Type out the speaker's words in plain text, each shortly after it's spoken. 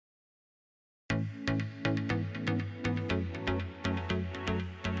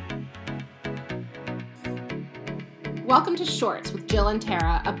Welcome to Shorts with Jill and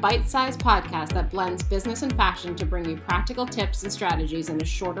Tara, a bite-sized podcast that blends business and fashion to bring you practical tips and strategies in a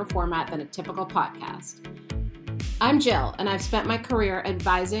shorter format than a typical podcast. I'm Jill, and I've spent my career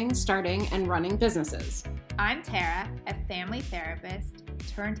advising, starting, and running businesses. I'm Tara, a family therapist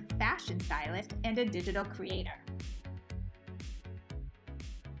turned fashion stylist and a digital creator.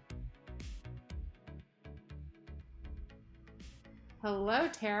 Hello,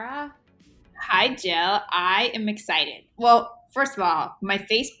 Tara. Hi, Jill. I am excited. Well, first of all, my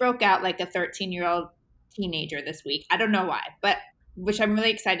face broke out like a 13-year-old teenager this week. I don't know why, but which I'm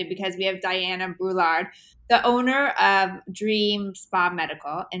really excited because we have Diana Broulard, the owner of Dream Spa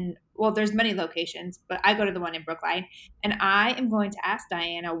Medical. And well, there's many locations, but I go to the one in Brookline. And I am going to ask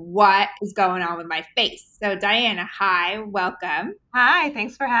Diana what is going on with my face. So Diana, hi, welcome. Hi,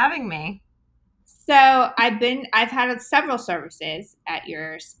 thanks for having me. So I've had several services at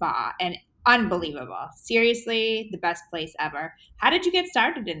your spa and unbelievable. Seriously, the best place ever. How did you get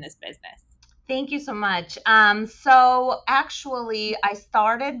started in this business? Thank you so much. So actually, I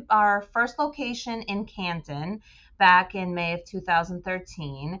started our first location in Canton back in May of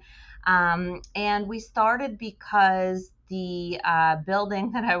 2013. And we started because the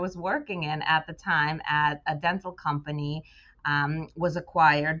building that I was working in at the time at a dental company was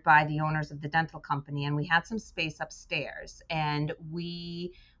acquired by the owners of the dental company. And we had some space upstairs. And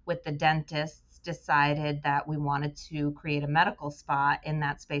we, with the dentists, decided that we wanted to create a medical spa in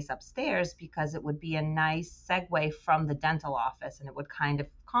that space upstairs because it would be a nice segue from the dental office, and it would kind of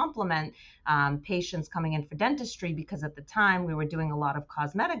complement patients coming in for dentistry, because at the time we were doing a lot of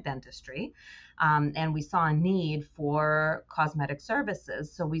cosmetic dentistry, and we saw a need for cosmetic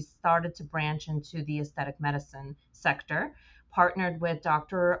services. So we started to branch into the aesthetic medicine sector, partnered with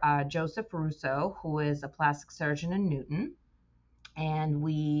Dr. Joseph Russo, who is a plastic surgeon in Newton. And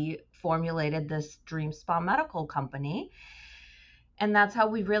we formulated this Dream Spa Medical Company. And that's how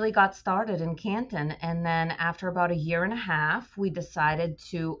we really got started in Canton. And then after about a year and a half, we decided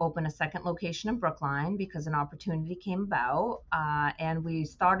to open a second location in Brookline because an opportunity came about. And we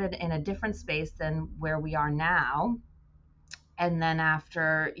started in a different space than where we are now. And then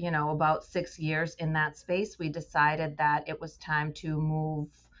after, about 6 years in that space, we decided that it was time to move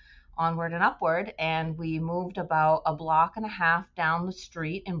onward and upward, and we moved about a block and a half down the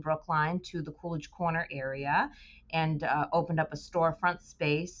street in Brookline to the Coolidge Corner area and opened up a storefront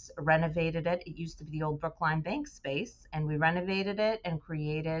space, renovated it. It used to be the old Brookline Bank space, and we renovated it and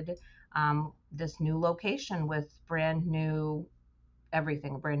created this new location with brand new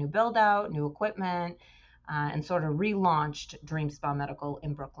everything, a brand new build out, new equipment, and sort of relaunched Dream Spa Medical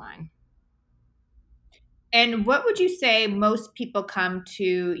in Brookline. And what would you say most people come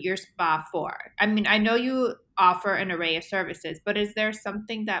to your spa for? I mean, I know you offer an array of services, but is there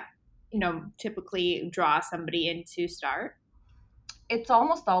something that, typically draws somebody in to start? It's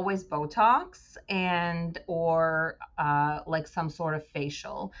almost always Botox or like some sort of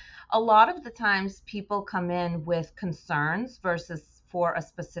facial. A lot of the times people come in with concerns versus for a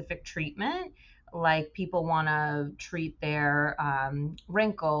specific treatment. Like people want to treat their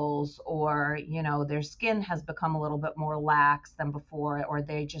wrinkles, or their skin has become a little bit more lax than before, or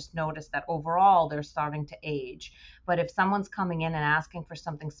they just notice that overall they're starting to age. But if someone's coming in and asking for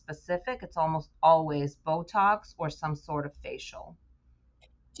something specific, it's almost always Botox or some sort of facial.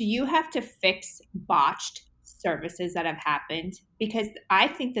 Do you have to fix botched services that have happened? Because I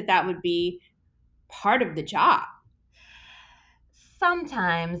think that would be part of the job.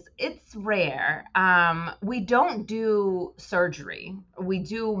 Sometimes. It's rare. We don't do surgery. We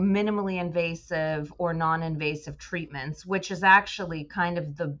do minimally invasive or non-invasive treatments, which is actually kind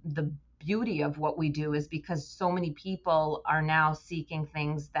of the beauty of what we do, is because so many people are now seeking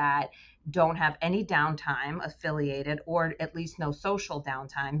things that don't have any downtime affiliated, or at least no social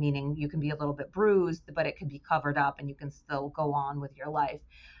downtime, meaning you can be a little bit bruised, but it can be covered up and you can still go on with your life.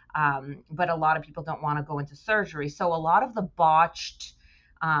 But a lot of people don't want to go into surgery. So a lot of the botched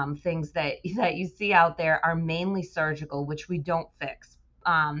things that you see out there are mainly surgical, which we don't fix.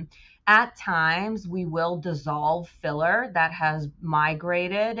 At times, we will dissolve filler that has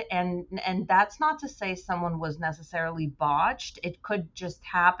migrated, and that's not to say someone was necessarily botched. It could just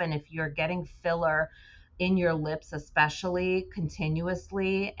happen if you're getting filler in your lips, especially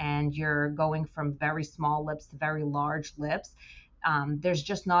continuously, and you're going from very small lips to very large lips. There's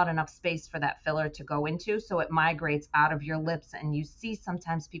just not enough space for that filler to go into, so it migrates out of your lips, and you see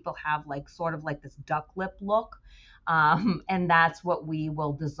sometimes people have like sort of like this duck lip look, and that's what we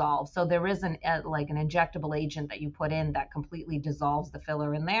will dissolve. So there is like an injectable agent that you put in that completely dissolves the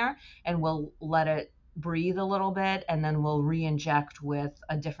filler in there, and we'll let it breathe a little bit, and then we'll re-inject with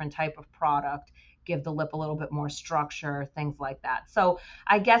a different type of product give the lip a little bit more structure, things like that. So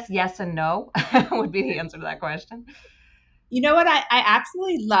I guess yes and no would be the answer to that question. You know what? I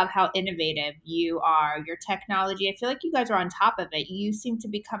absolutely love how innovative you are, your technology. I feel like you guys are on top of it. You seem to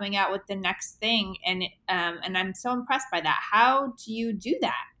be coming out with the next thing, and I'm so impressed by that. How do you do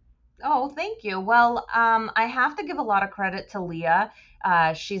that? Oh, thank you. Well, I have to give a lot of credit to Leah.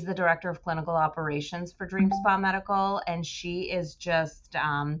 She's the director of clinical operations for Dream Spa Medical, and she is just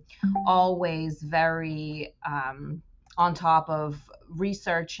always very on top of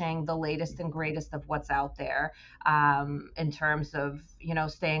researching the latest and greatest of what's out there, in terms of,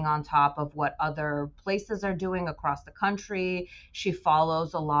 staying on top of what other places are doing across the country. She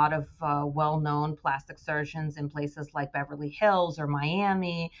follows a lot of well-known plastic surgeons in places like Beverly Hills or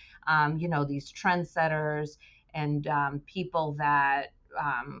Miami, these trendsetters and people that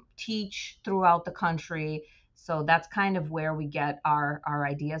teach throughout the country. So that's kind of where we get our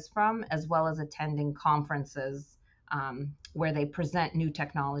ideas from, as well as attending conferences where they present new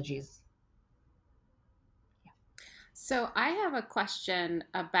technologies. So I have a question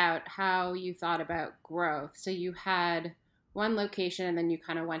about how you thought about growth. So you had one location and then you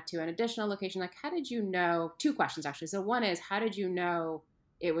kind of went to an additional location. Like, how did you know? Two questions actually. So one is, how did you know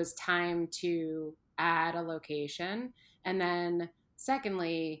it was time to add a location? And then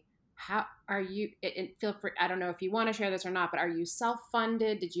secondly, how are you, feel free, I don't know if you want to share this or not, but are you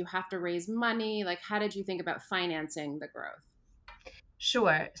self-funded? Did you have to raise money? Like, how did you think about financing the growth?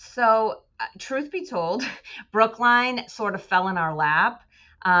 Sure. So, truth be told, Brookline sort of fell in our lap.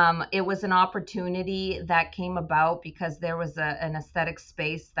 It was an opportunity that came about because there was an aesthetic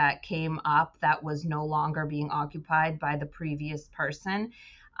space that came up that was no longer being occupied by the previous person.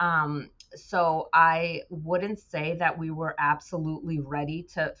 So I wouldn't say that we were absolutely ready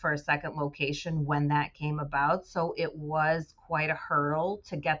for a second location when that came about. So it was quite a hurdle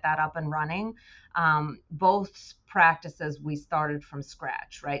to get that up and running. Both practices we started from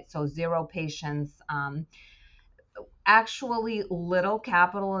scratch, right? So zero patients. Actually, little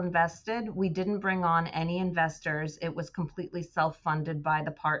capital invested. We didn't bring on any investors. It was completely self-funded by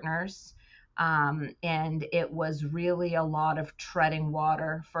the partners. And it was really a lot of treading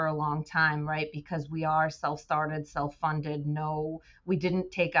water for a long time, right? Because we are self-started, self-funded. No, we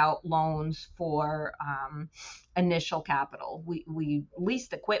didn't take out loans for initial capital. We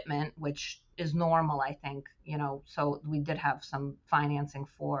leased equipment, which is normal, I think, so we did have some financing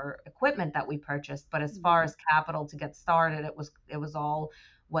for equipment that we purchased, but as far as capital to get started, it was all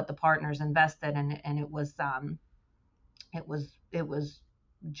what the partners invested, and it was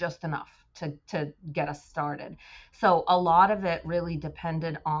just enough to get us started. So a lot of it really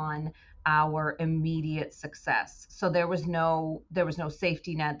depended on our immediate success. So there was no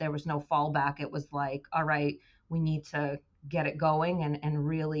safety net, there was no fallback. It was like, all right, we need to get it going and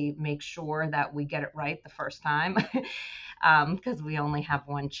really make sure that we get it right the first time, because we only have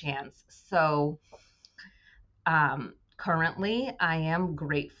one chance. So currently, I am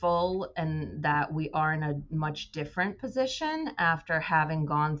grateful and that we are in a much different position after having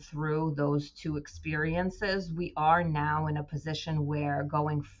gone through those two experiences. We are now in a position where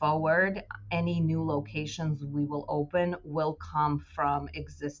going forward, any new locations we will open will come from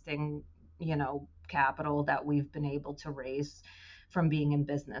existing, capital that we've been able to raise from being in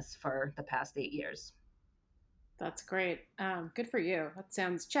business for the past 8 years. That's great. Good for you. That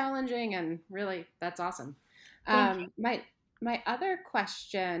sounds challenging and really, that's awesome. Thank you. My other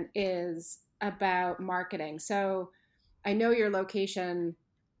question is about marketing. So I know your location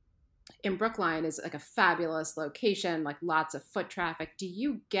in Brookline is like a fabulous location, like lots of foot traffic. Do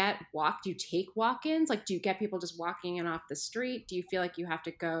you take walk-ins? Like, do you get people just walking in off the street? Do you feel like you have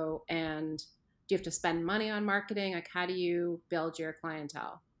to go and do you have to spend money on marketing? Like, how do you build your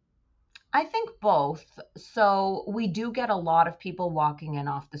clientele? I think both. So we do get a lot of people walking in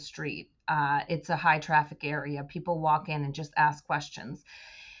off the street. It's a high traffic area. People walk in and just ask questions.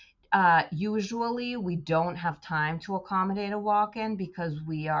 Usually, we don't have time to accommodate a walk in because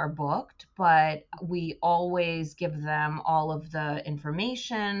we are booked, but we always give them all of the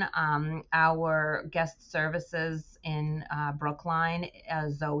information. Our guest services in Brookline,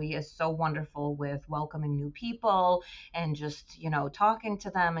 Zoe is so wonderful with welcoming new people and just, talking to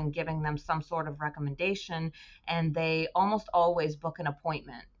them and giving them some sort of recommendation. And they almost always book an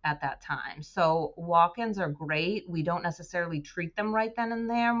appointment at that time. So walk-ins are great. We don't necessarily treat them right then and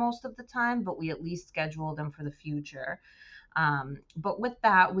there most of the time, but we at least schedule them for the future. But with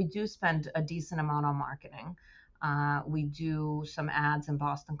that, we do spend a decent amount on marketing. We do some ads in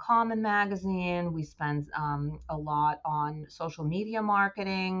Boston Common magazine. We spend a lot on social media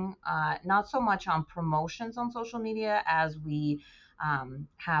marketing, not so much on promotions on social media as we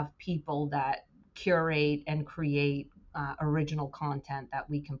have people that curate and create original content that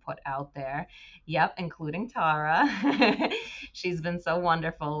we can put out there. Yep, including Tara. She's been so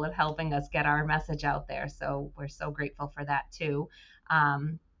wonderful with helping us get our message out there. So we're so grateful for that too.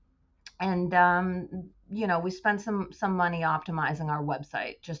 We spend some money optimizing our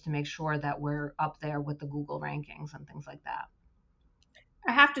website just to make sure that we're up there with the Google rankings and things like that.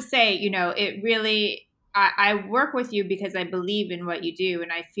 I have to say, it really, I work with you because I believe in what you do.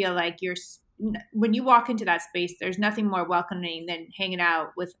 And I feel like when you walk into that space, there's nothing more welcoming than hanging out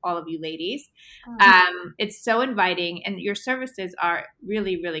with all of you ladies. It's so inviting, and your services are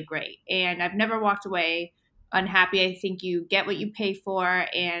really, really great. And I've never walked away unhappy. I think you get what you pay for.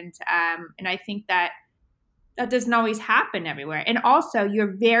 And I think that doesn't always happen everywhere. And also,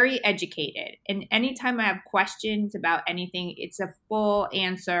 you're very educated. And anytime I have questions about anything, it's a full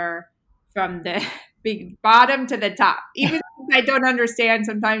answer from the big bottom to the top. Even if I don't understand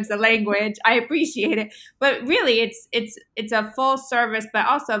sometimes the language, I appreciate it. But really, it's a full service, but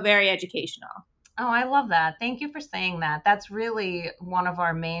also very educational. Oh, I love that. Thank you for saying that. That's really one of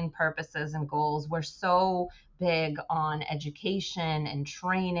our main purposes and goals. We're so big on education and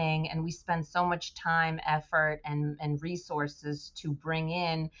training, and we spend so much time, effort, and resources to bring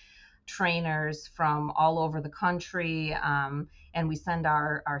in trainers from all over the country. And we send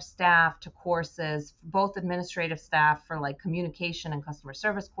our staff to courses, both administrative staff for like communication and customer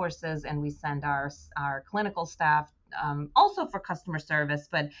service courses, and we send our clinical staff also for customer service,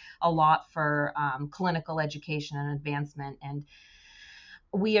 but a lot for clinical education and advancement. And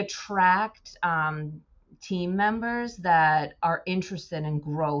we attract team members that are interested in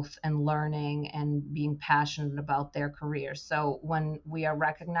growth and learning and being passionate about their careers. So when we are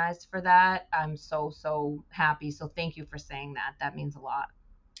recognized for that, I'm so happy. So thank you for saying that. That means a lot.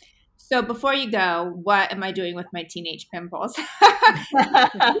 So before you go, what am I doing with my teenage pimples? You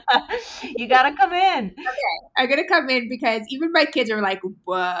got to come in. Okay, I'm going to come in because even my kids are like,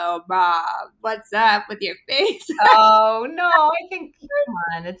 whoa, Mom, what's up with your face? Oh, no, I think, come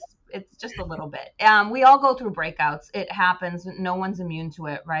on, it's just a little bit. We all go through breakouts. It happens. No one's immune to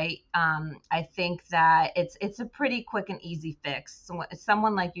it, right? I think that it's a pretty quick and easy fix. So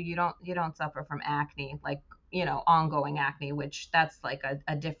someone like you don't suffer from acne, like, ongoing acne, which that's like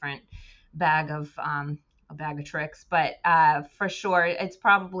a different bag of tricks. But for sure, it's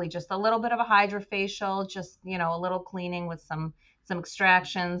probably just a little bit of a hydrofacial, just a little cleaning with some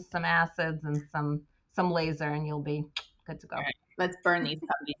extractions, some acids, and some laser, and you'll be good to go. All right, let's burn these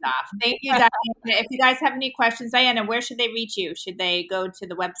puppies off. Thank you, Diana. If you guys have any questions, Diana, where should they reach you? Should they go to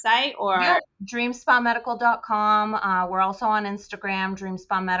the website or? Yeah, dreamspamedical.com. We're also on Instagram, Dream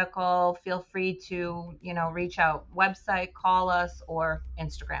Spa Medical. Feel free to, reach out. Website, call us, or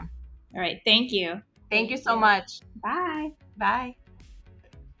Instagram. All right. Thank you. Thank you so much. Bye. Bye.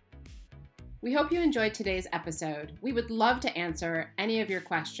 We hope you enjoyed today's episode. We would love to answer any of your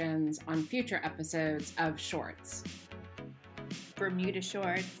questions on future episodes of Shorts. Bermuda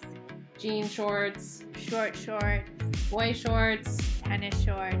shorts, jean shorts, short shorts, boy shorts, tennis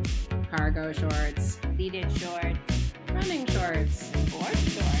shorts, cargo shorts, pleated shorts, running shorts, board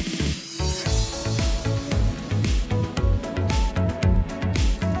shorts.